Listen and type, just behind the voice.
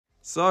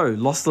So,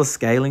 Lossless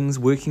Scaling's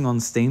working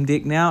on Steam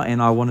Deck now,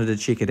 and I wanted to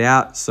check it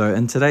out. So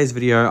in today's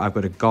video, I've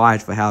got a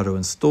guide for how to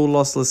install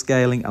Lossless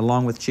Scaling,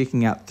 along with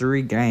checking out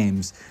 3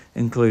 games,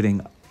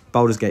 including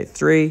Baldur's Gate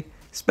 3,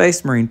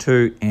 Space Marine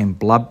 2, and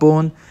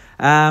Bloodborne.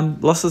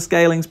 Lossless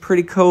Scaling's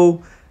pretty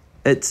cool.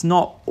 It's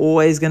not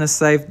always going to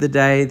save the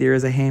day. There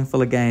is a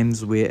handful of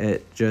games where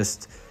it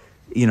just,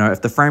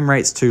 if the frame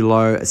rate's too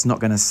low, it's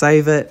not going to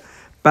save it.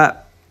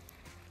 But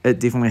it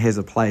definitely has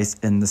a place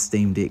in the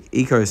Steam Deck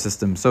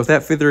ecosystem. So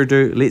without further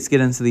ado, let's get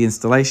into the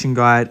installation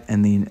guide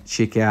and then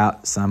check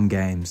out some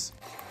games.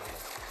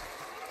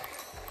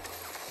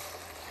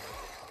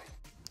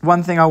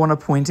 One thing I want to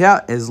point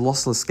out is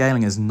Lossless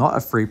Scaling is not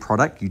a free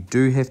product. You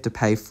do have to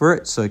pay for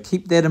it, so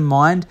keep that in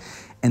mind.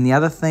 And the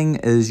other thing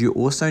is you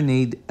also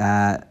need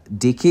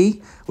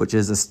Decky, which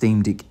is a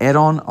Steam Deck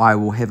add-on. I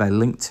will have a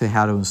link to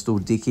how to install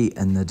Decky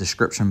in the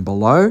description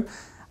below.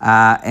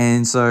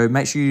 And so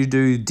make sure you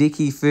do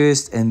Decky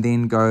first and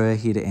then go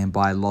ahead and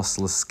buy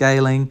Lossless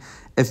Scaling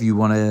if you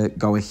want to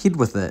go ahead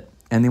with it.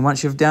 And then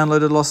once you've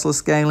downloaded Lossless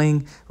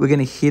Scaling, we're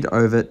going to head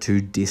over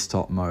to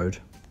desktop mode.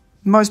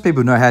 Most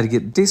people know how to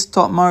get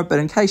desktop mode, but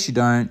in case you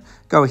don't,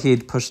 go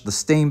ahead, push the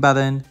Steam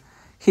button,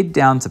 head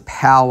down to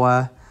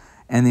power,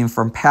 and then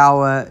from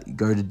power,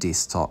 go to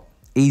desktop.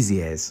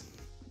 Easy as.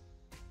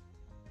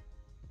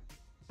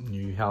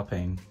 You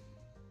helping?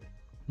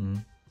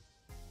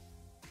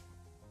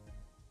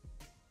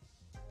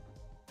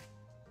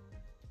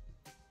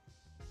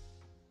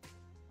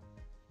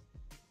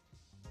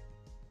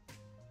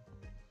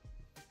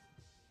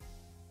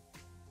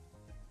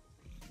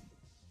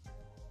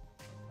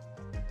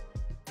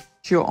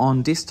 You're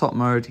on desktop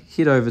mode,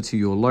 head over to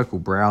your local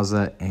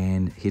browser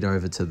and head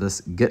over to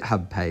this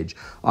GitHub page.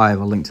 I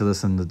have a link to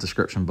this in the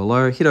description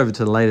below. Head over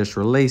to the latest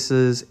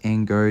releases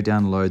and go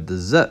download the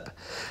zip.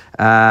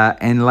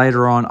 And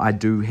later on, I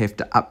do have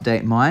to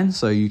update mine,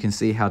 so you can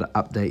see how to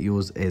update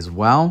yours as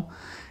well.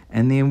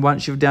 And then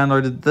once you've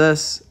downloaded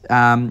this,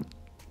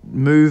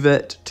 move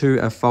it to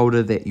a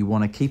folder that you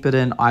want to keep it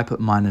in. I put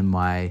mine in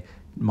my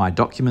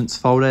documents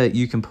folder.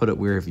 You can put it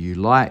wherever you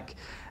like.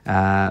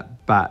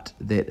 But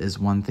that is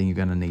one thing you're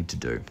going to need to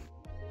do.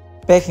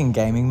 Back in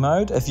gaming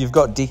mode, if you've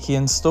got Decky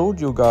installed,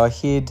 you'll go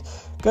ahead,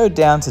 go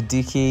down to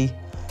Decky,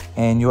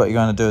 and what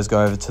you're going to do is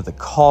go over to the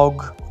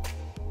cog,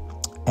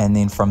 and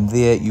then from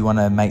there you want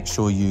to make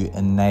sure you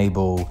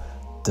enable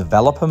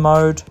developer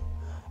mode.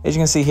 As you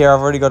can see here,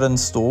 I've already got it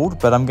installed,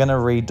 but I'm going to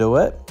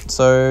redo it.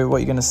 So what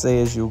you're going to see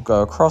is you'll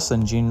go across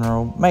in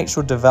general, make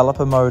sure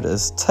developer mode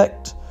is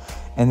ticked,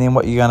 and then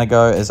what you're going to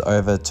go is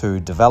over to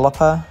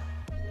developer,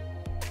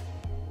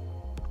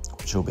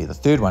 which will be the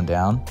third one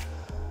down.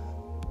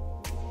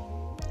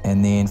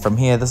 And then from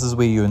here, this is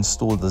where you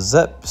install the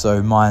zip.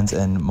 So mine's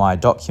in my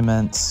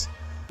documents.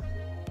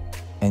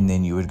 And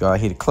then you would go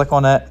ahead and click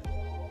on it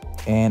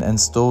and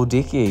install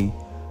Decky.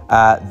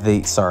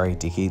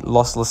 Decky,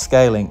 Lossless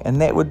Scaling.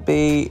 And that would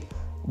be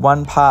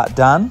one part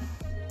done.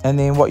 And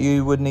then what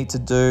you would need to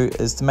do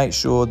is to make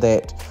sure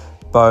that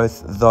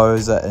both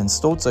those are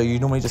installed. So you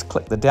normally just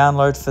click the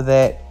download for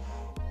that,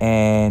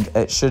 and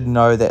it should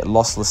know that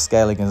Lossless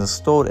Scaling is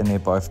installed and they're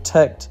both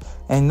ticked.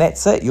 And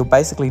that's it, you're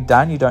basically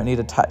done. You don't need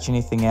to touch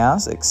anything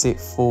else except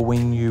for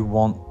when you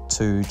want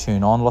to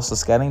turn on Lossless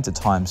Scaling to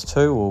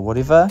 ×2 or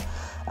whatever,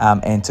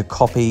 and to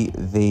copy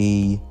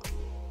the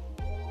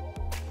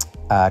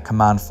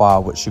command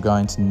file, which you're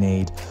going to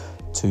need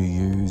to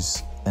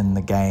use in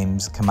the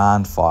game's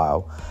command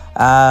file.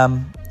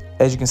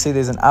 As you can see,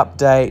 there's an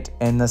update,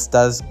 and this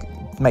does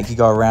make you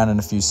go around in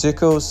a few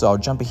circles, so I'll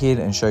jump ahead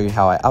and show you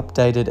how I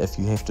updated if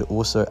you have to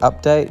also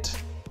update.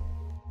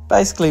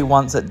 Basically,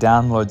 once it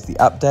downloads the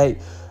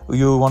update,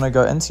 you'll want to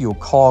go into your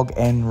cog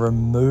and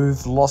remove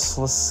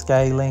Lossless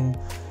Scaling,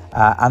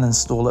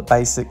 uninstall it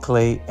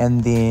basically,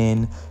 and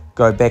then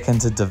go back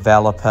into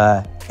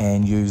developer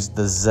and use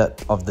the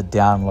zip of the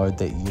download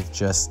that you've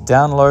just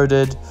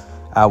downloaded,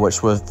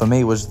 which was, for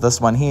me, was this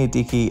one here,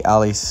 Decky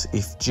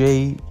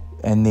LSFG,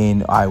 and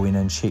then I went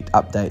and checked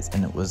updates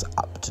and it was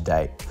up to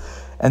date.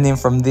 And then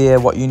from there,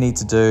 what you need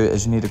to do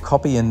is you need to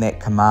copy in that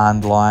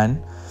command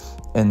line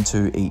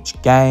into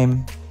each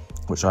game,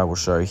 which I will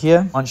show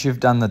here. Once you've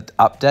done the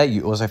update,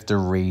 you also have to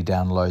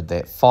re-download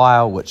that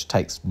file, which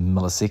takes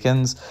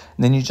milliseconds.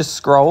 And then you just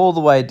scroll all the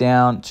way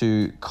down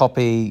to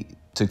copy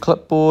to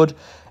clipboard,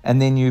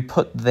 and then you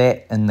put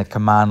that in the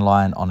command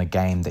line on a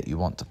game that you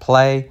want to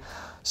play.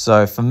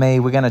 So for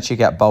me, we're going to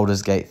check out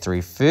Baldur's Gate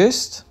 3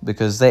 first,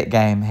 because that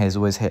game has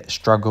always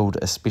struggled,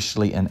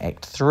 especially in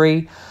Act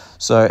 3.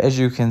 So as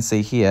you can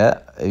see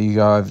here, you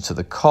go over to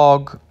the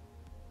cog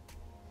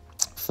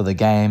for the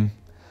game,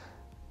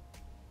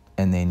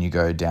 and then you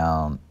go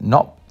down,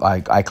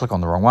 I click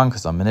on the wrong one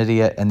because I'm an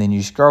idiot, and then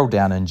you scroll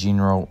down in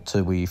general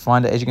to where you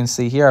find it. As you can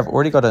see here, I've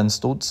already got it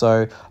installed,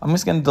 so I'm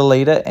just going to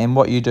delete it, and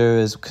what you do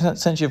is,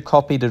 since you've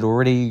copied it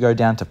already, you go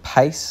down to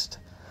paste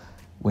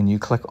when you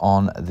click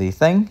on the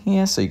thing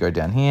here. So you go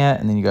down here,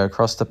 and then you go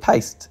across to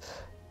paste.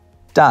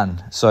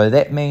 Done. So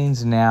that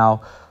means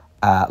now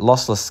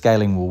Lossless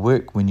Scaling will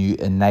work when you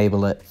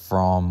enable it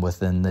from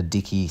within the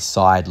Decky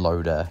side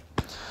loader.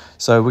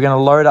 So we're going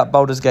to load up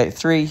Baldur's Gate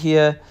 3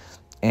 here,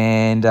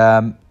 and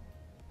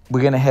we're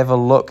going to have a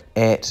look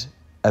at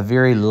a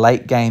very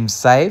late game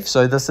save.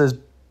 So this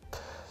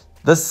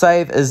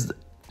save is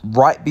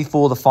right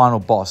before the final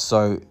boss,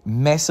 so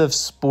massive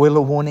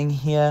spoiler warning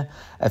here.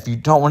 If you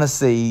don't want to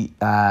see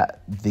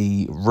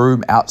the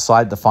room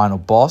outside the final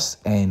boss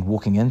and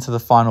walking into the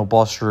final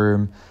boss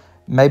room,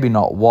 maybe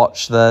not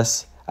watch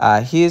this.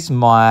 Here's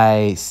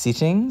my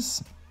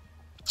settings.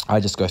 I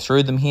just go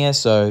through them here.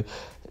 So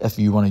if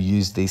you want to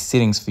use these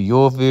settings for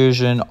your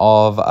version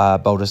of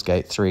Baldur's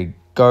Gate 3,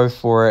 go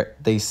for it.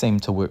 These seem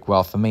to work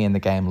well for me, and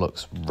the game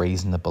looks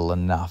reasonable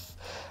enough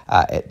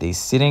at these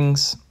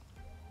settings.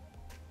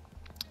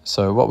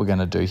 So what we're going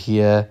to do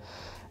here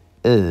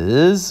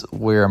is,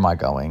 where am I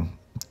going?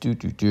 I'm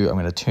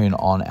going to turn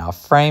on our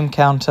frame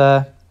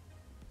counter,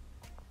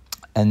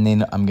 and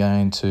then I'm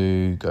going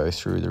to go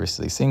through the rest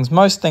of these things.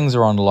 Most things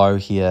are on low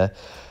here.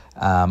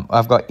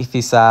 I've got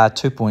FSR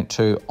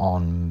 2.2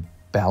 on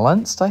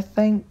balanced, I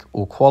think,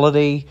 or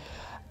quality.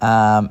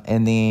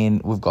 And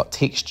then we've got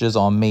textures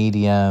on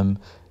medium.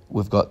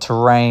 We've got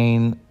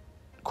terrain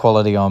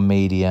quality on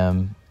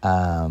medium.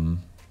 And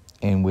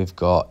we've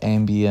got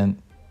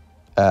ambient.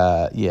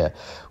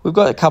 We've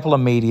got a couple of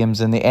mediums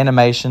and the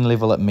animation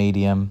level at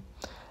medium.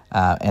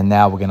 And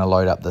now we're going to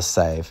load up the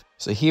save.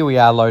 So here we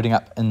are loading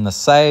up in the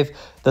save.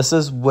 This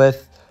is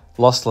with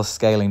lossless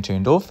scaling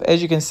turned off.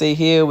 As you can see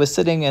here, we're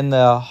sitting in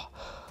the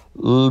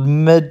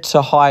mid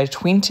to high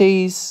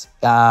 20s.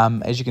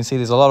 As you can see,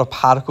 there's a lot of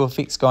particle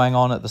effects going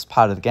on at this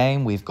part of the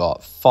game. We've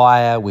got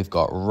fire, we've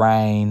got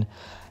rain,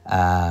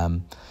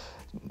 we've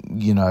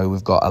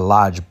got a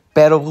large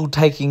battle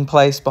taking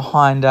place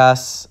behind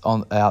us.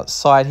 On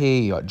outside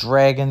here, you got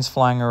dragons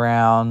flying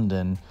around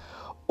and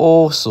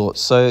all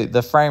sorts. So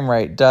the frame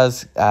rate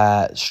does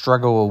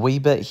struggle a wee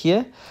bit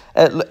here.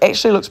 It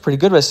actually looks pretty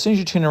good, but as soon as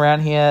you turn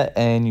around here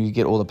and you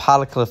get all the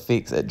particle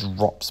effects, it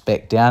drops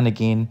back down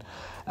again.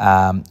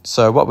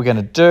 So what we're going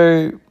to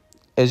do,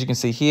 as you can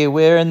see here,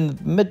 we're in the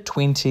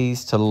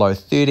mid-20s to low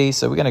 30s.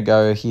 So we're going to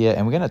go here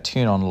and we're going to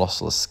turn on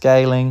lossless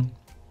scaling.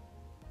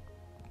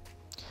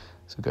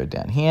 So go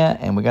down here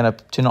and we're going to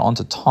turn it on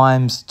to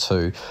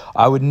 ×2.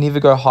 I would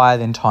never go higher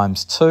than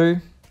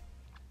 ×2.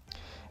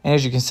 And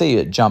as you can see,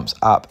 it jumps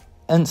up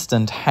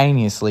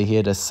instantaneously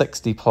here to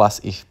 60 plus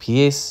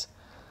FPS.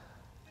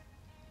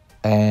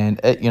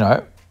 And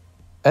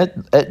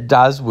it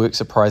does work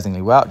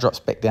surprisingly well. It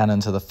drops back down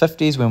into the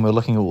 50s when we're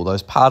looking at all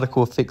those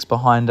particle effects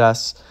behind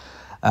us.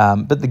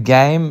 But the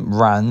game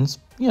runs,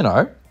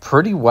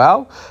 pretty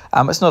well.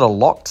 It's not a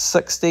locked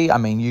 60. I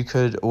mean, you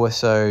could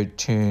also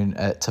turn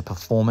it to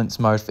performance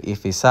mode for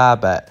FSR,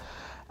 but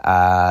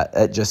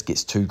it just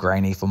gets too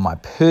grainy for my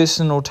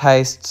personal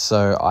taste,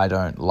 so I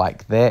don't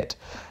like that.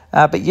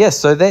 But yes,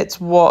 so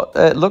that's what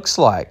it looks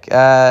like.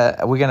 We're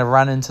going to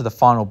run into the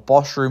final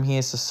boss room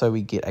here so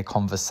we get a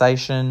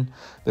conversation,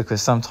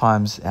 because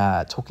sometimes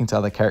talking to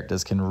other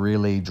characters can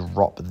really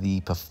drop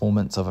the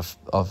performance of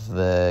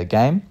the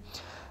game.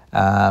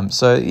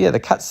 So yeah,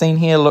 the cutscene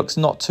here looks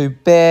not too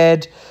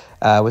bad.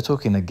 We're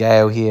talking to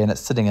Gale here, and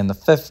it's sitting in the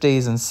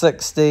 50s and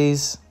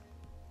 60s.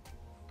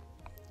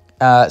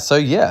 So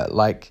yeah,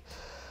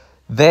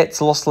 that's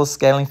lossless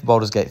scaling for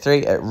Baldur's Gate 3.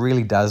 It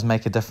really does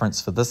make a difference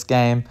for this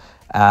game.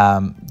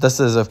 This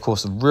is, of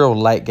course, a real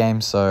late game,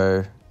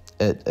 so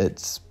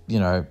it's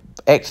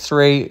Act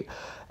 3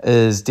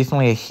 is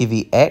definitely a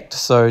heavy act.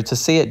 So to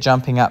see it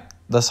jumping up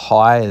this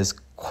high is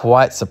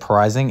quite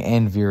surprising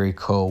and very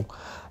cool.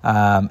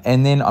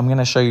 And then I'm going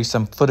to show you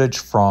some footage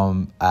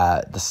from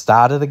the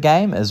start of the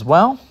game as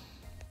well.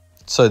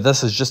 So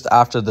this is just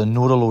after the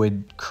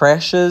Nautiloid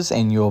crashes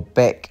and you're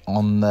back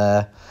home.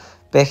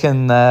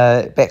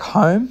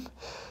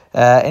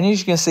 And as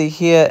you can see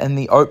here in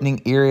the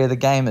opening area, the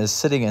game is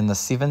sitting in the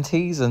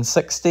 70s and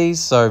 60s,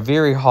 so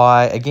very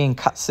high. Again,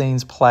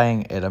 cutscenes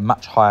playing at a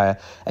much higher.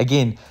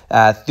 Again,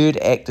 third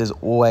act is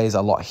always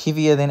a lot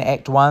heavier than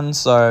Act 1,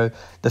 so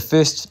the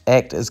first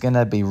act is going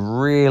to be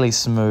really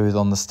smooth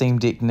on the Steam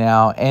Deck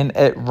now, and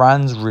it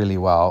runs really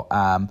well.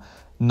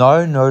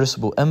 No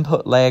noticeable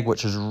input lag,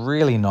 which is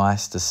really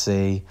nice to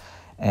see,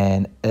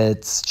 and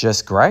it's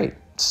just great.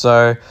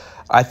 So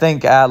I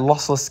think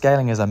lossless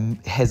scaling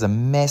has a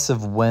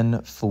massive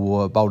win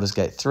for Baldur's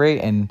Gate 3,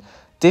 and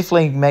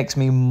definitely makes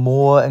me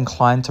more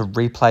inclined to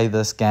replay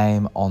this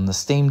game on the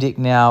Steam Deck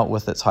now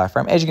with its high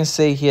frame. As you can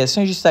see here, as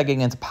soon as you start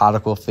getting into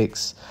particle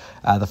effects,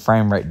 the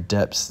frame rate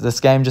dips.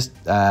 This game just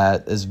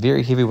is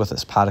very heavy with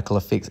its particle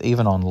effects,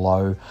 even on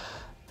low.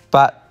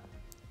 But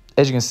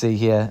as you can see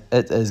here,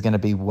 it is going to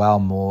be well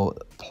more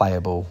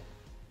playable.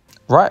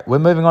 Right, we're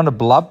moving on to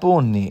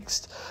Bloodborne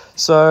next.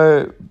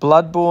 So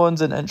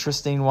Bloodborne's an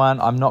interesting one.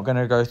 I'm not going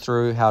to go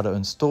through how to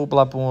install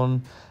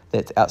Bloodborne.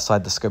 That's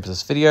outside the scope of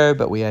this video,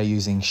 but we are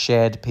using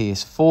Shad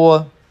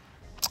PS4,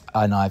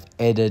 and I've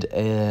added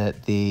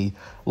the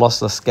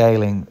lossless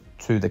scaling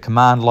to the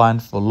command line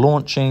for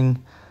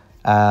launching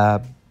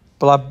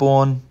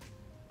Bloodborne.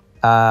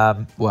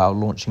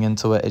 Launching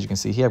into it, as you can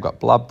see here, I've got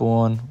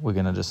Bloodborne. We're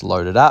going to just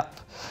load it up,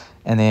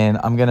 and then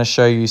I'm going to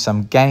show you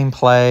some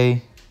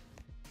gameplay.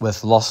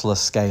 with lossless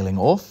scaling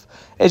off.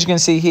 As you can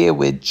see here,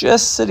 we're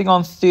just sitting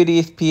on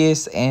 30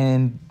 FPS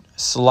and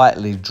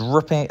slightly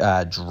dropping.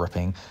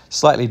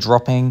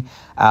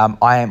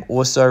 I am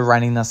also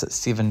running this at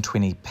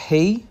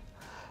 720p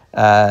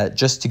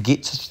just to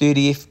get to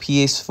 30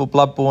 FPS for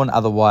Bloodborne.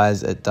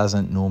 Otherwise, it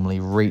doesn't normally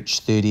reach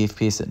 30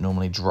 FPS. It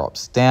normally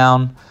drops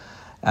down.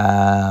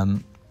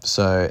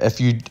 So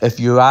if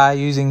you are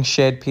using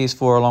shared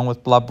PS4 along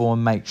with Bloodborne,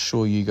 make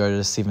sure you go to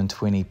the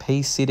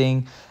 720p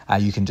setting.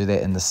 You can do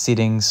that in the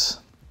settings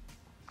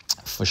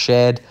for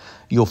shared.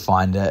 You'll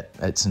find it.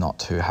 It's not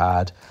too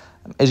hard.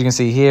 As you can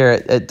see here,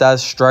 it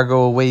does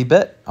struggle a wee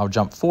bit. I'll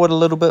jump forward a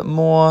little bit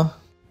more,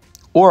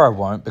 or I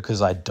won't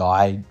because I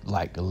died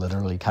like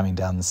literally coming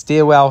down the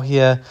stairwell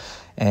here.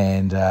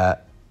 And I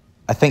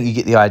think you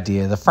get the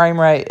idea. The frame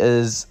rate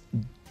is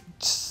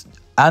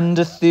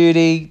under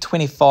 30,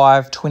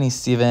 25,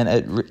 27.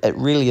 It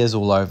really is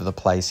all over the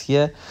place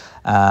here.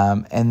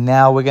 And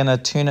now we're going to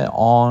turn it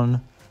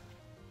on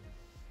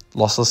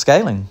lossless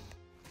scaling.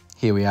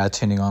 Here we are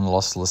turning on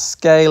lossless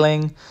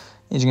scaling.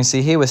 As you can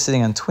see here, we're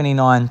sitting on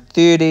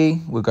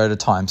 2930. We'll go to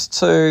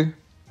 ×2.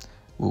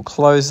 We'll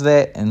close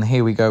that. And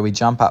here we go. We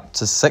jump up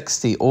to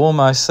 60,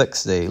 almost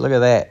 60. Look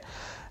at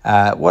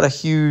that. What a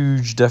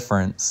huge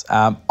difference.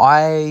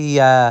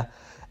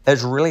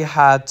 It's really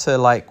hard to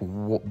like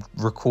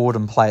record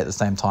and play at the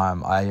same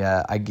time.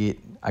 I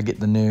get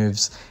the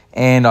nerves,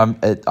 and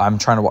I'm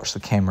trying to watch the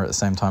camera at the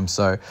same time.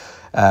 So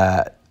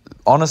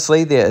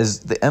honestly,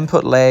 the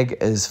input lag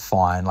is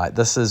fine. Like,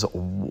 this is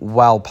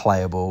well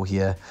playable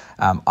here.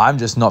 I'm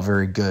just not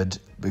very good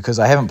because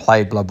I haven't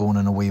played Bloodborne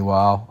in a wee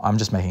while. I'm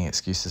just making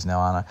excuses now,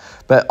 aren't I?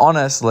 But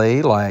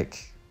honestly,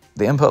 like,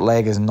 the input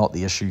lag is not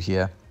the issue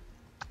here.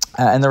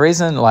 And the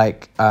reason,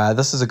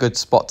 this is a good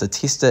spot to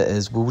test it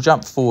is we'll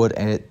jump forward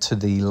to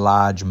the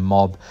large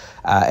mob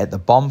at the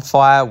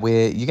bonfire,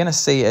 where you're going to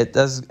see it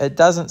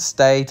doesn't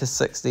stay to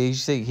 60. You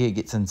see here it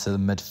gets into the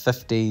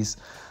mid-50s.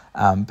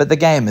 But the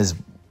game is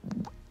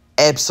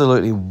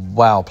absolutely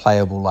well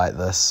playable like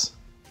this.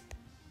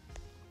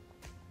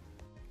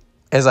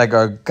 As I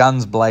go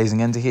guns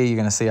blazing into here, you're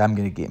going to see I'm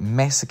going to get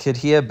massacred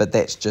here, but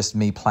that's just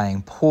me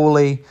playing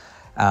poorly.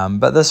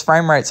 But this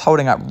frame rate's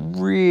holding up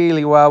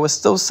really well. We're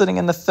still sitting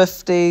in the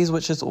 50s,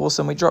 which is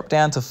awesome. We dropped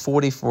down to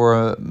 40 for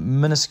a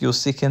minuscule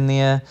second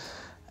there.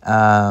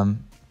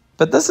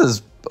 But this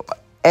is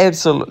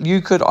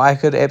absolute. I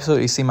could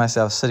absolutely see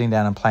myself sitting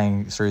down and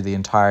playing through the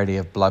entirety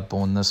of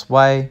Bloodborne this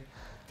way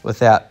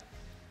without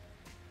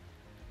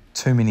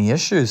too many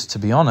issues, to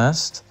be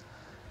honest.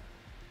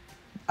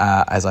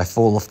 As I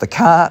fall off the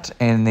cart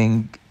and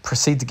then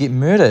proceed to get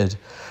murdered.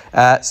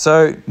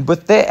 So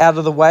with that out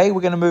of the way,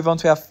 we're going to move on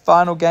to our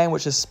final game,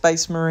 which is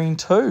Space Marine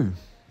 2.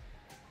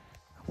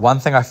 One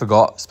thing I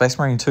forgot, Space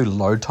Marine 2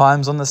 load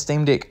times on the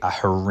Steam Deck are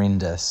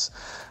horrendous.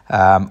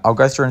 I'll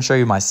go through and show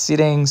you my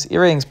settings.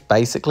 Everything's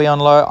basically on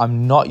low.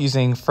 I'm not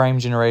using frame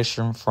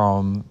generation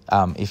from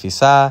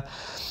FSR.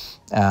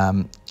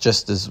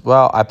 Just as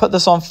well, I put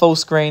this on full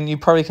screen. You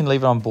probably can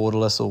leave it on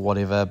borderless or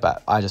whatever,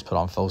 but I just put it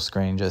on full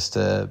screen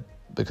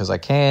because I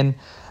can.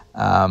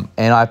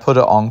 And I put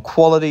it on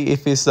quality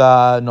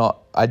FSR.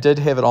 I did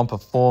have it on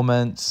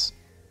performance,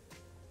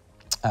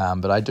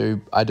 but I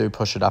do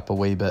push it up a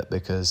wee bit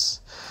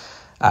because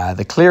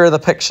the clearer the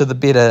picture, the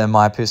better in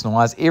my personal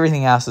eyes.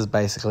 Everything else is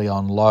basically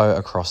on low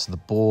across the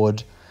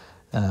board.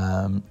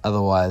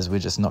 Otherwise, we're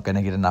just not going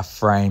to get enough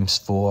frames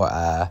for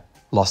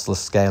lossless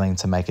scaling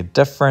to make a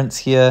difference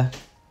here.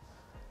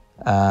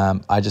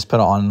 I just put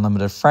it on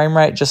limited frame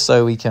rate just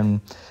so we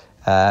can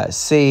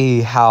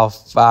see how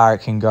far it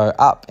can go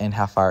up and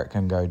how far it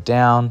can go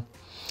down.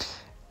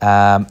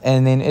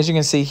 And then as you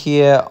can see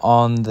here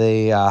on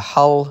the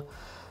hull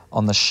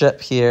on the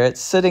ship here,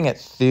 it's sitting at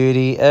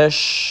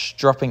 30-ish,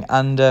 dropping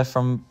under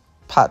from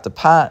part to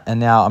part. And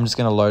now I'm just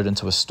going to load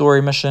into a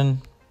story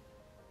mission.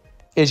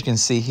 As you can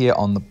see here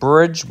on the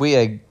bridge, we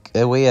are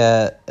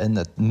in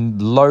the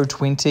low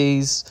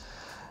 20s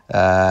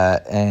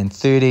and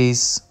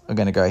 30s. We're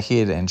going to go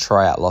ahead and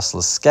try out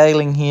lossless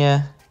scaling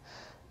here.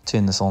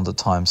 Turn this on to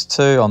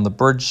 ×2 on the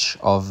bridge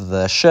of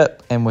the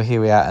ship, and here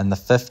we are in the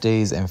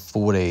 50s and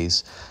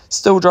 40s.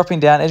 Still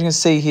dropping down. As you can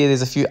see here,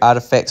 there's a few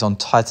artifacts on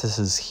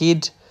Titus's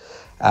head,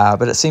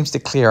 but it seems to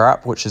clear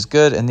up, which is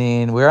good. And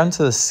then we're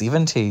into the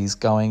 70s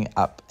going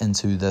up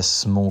into this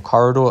small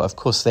corridor. Of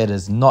course, that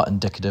is not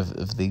indicative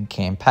of the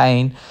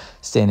campaign,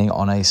 standing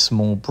on a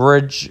small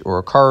bridge or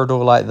a corridor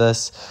like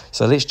this.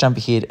 So let's jump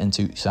ahead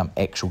into some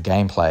actual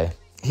gameplay.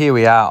 Here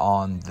we are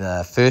on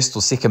the first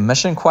or second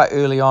mission quite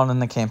early on in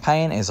the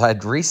campaign, as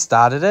I'd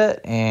restarted it,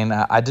 and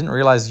I didn't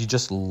realize you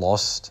just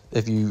lost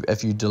if you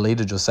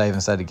deleted your save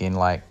and started again,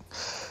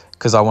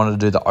 because I wanted to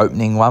do the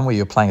opening one where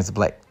you're playing as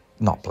a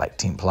not Black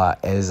Templar,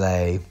 as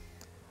a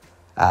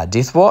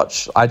Death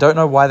Watch. I don't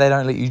know why they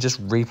don't let you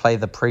just replay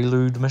the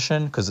prelude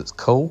mission, because it's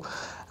cool.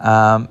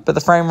 But the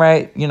frame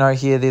rate,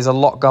 here there's a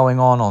lot going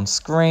on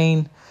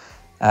screen.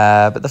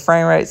 But the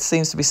frame rate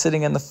seems to be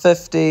sitting in the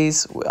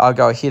 50s. I'll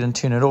go ahead and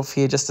turn it off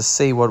here just to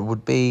see what it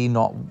would be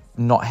not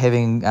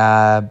having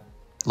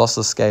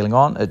lossless scaling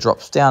on, it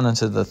drops down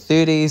into the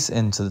 30s,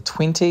 into the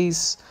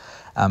 20s.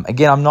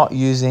 Again, I'm not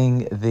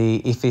using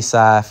the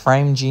FSR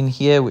frame gen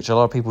here, which a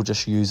lot of people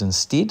just use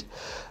instead.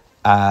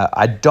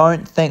 I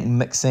don't think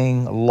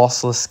mixing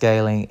lossless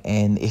scaling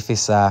and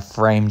FSR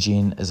frame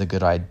gen is a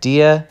good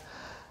idea,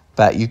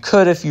 but you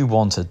could if you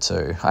wanted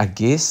to, I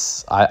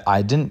guess.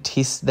 I didn't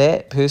test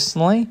that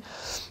personally.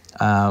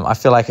 I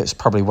feel like it's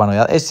probably one of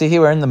the other. So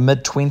here we're in the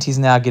mid-20s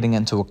now, getting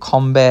into a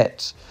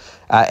combat,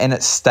 and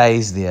it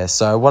stays there.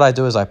 So what I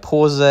do is I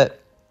pause it,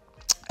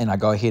 and I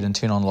go ahead and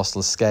turn on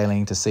lossless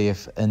scaling to see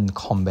if in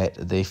combat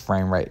the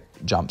frame rate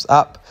jumps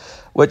up,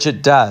 which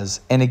it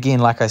does. And again,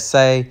 like I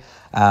say,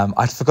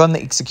 I'd forgotten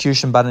the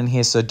execution button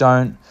here, so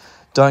don't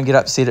get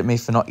upset at me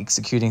for not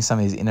executing some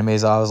of these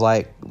enemies. I was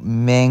like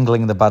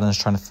mangling the buttons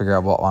trying to figure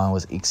out what one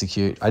was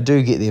execute. I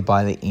do get there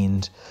by the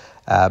end,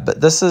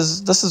 but this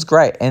is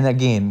great. And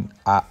again,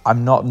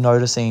 I'm not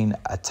noticing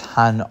a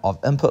ton of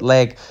input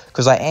lag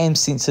because I am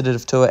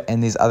sensitive to it,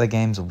 and there's other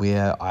games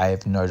where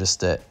I've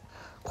noticed it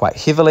quite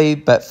heavily,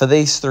 but for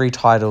these three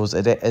titles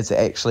it's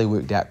actually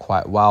worked out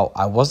quite well.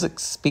 I was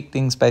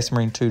expecting Space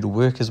Marine 2 to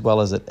work as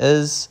well as it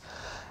is,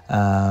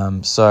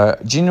 so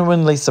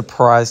genuinely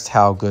surprised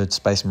how good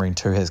Space Marine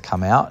 2 has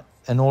come out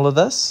in all of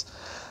this.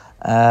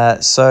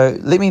 So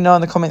let me know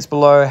in the comments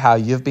below how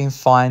you've been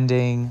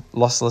finding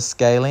lossless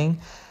scaling,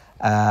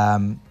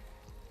 and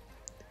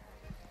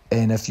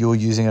if you're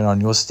using it on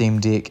your Steam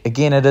Deck.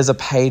 Again, it is a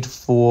paid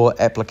for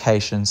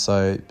application,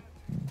 so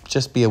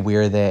just be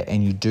aware of that,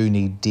 and you do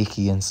need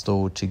Decky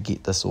installed to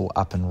get this all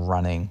up and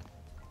running.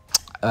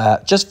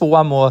 Just for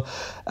one more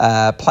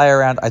play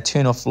around, I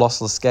turn off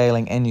lossless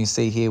scaling, and you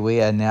see here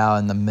we are now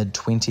in the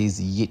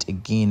mid-20s yet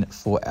again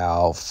for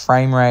our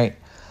frame rate.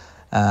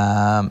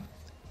 It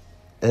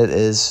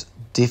is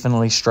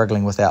definitely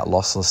struggling without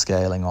lossless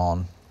scaling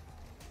on.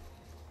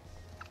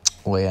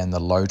 We're in the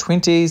low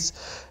 20s.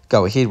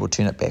 Go ahead, we'll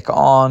turn it back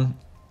on.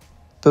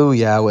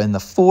 Booyah, we're in the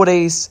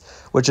 40s,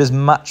 which is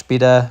much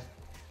better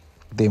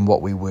than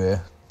what we were.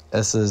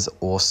 This is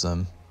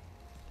awesome.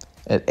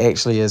 It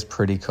actually is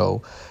pretty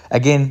cool.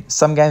 Again,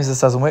 some games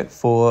this doesn't work.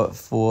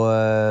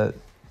 For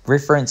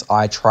reference,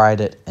 I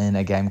tried it in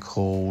a game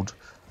called,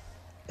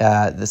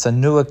 it's a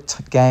newer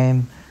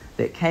game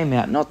that came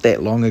out not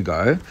that long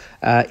ago.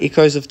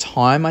 Echoes of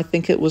Time, I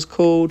think it was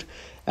called.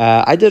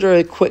 I did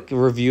a quick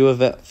review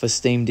of it for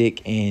Steam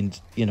Deck, and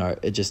you know,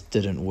 it just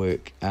didn't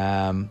work.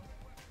 Yeah,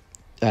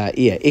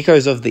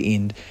 Echoes of the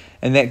End.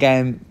 In that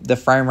game, the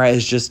frame rate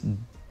is just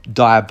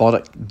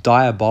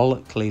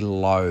diabolically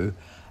low,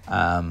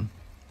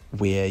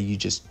 where it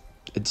just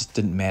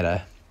didn't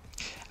matter.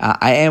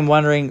 I am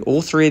wondering,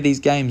 all three of these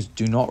games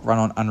do not run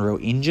on Unreal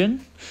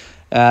Engine,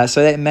 so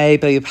that may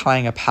be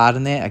playing a part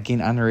in that. Again,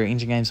 Unreal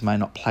Engine games may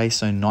not play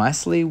so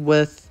nicely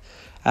with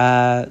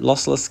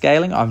lossless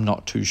scaling. I'm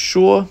not too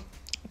sure,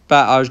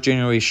 but I was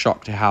genuinely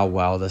shocked at how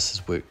well this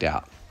has worked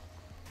out.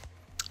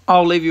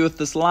 I'll leave you with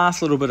this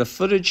last little bit of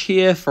footage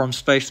here from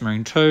Space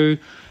Marine 2.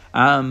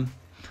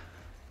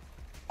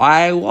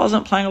 I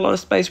wasn't playing a lot of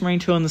Space Marine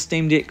 2 on the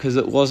Steam Deck because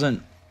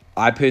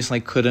I personally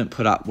couldn't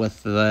put up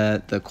with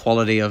the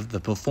quality of the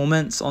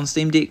performance on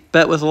Steam Deck.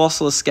 But with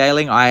lossless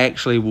scaling, I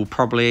actually will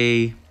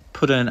probably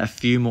put in a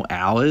few more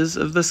hours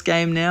of this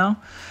game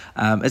now.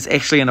 It's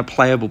actually in a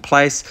playable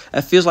place.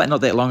 It feels like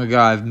not that long ago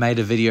I've made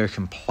a video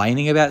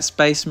complaining about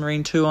Space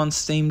Marine 2 on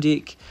Steam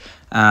Deck.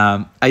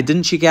 I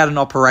didn't check out an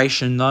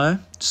operation though,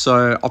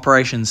 so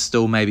operations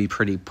still may be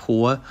pretty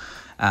poor.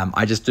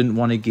 I just didn't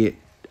want to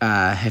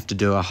have to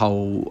do a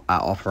whole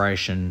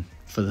operation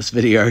for this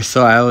video,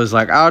 so I was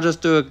like, I'll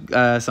just do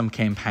some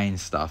campaign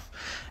stuff,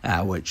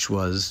 which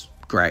was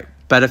great.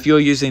 But if you're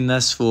using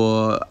this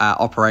for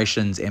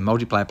operations and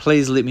multiplayer,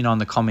 please let me know in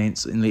the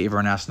comments and let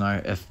everyone else know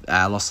if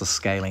lossless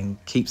scaling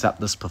keeps up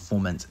this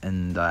performance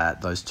in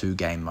those two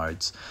game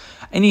modes.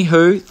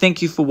 Anywho,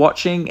 thank you for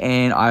watching,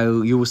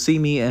 and you will see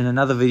me in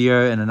another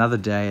video in another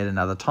day at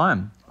another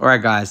time.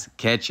 Alright guys,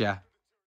 catch ya.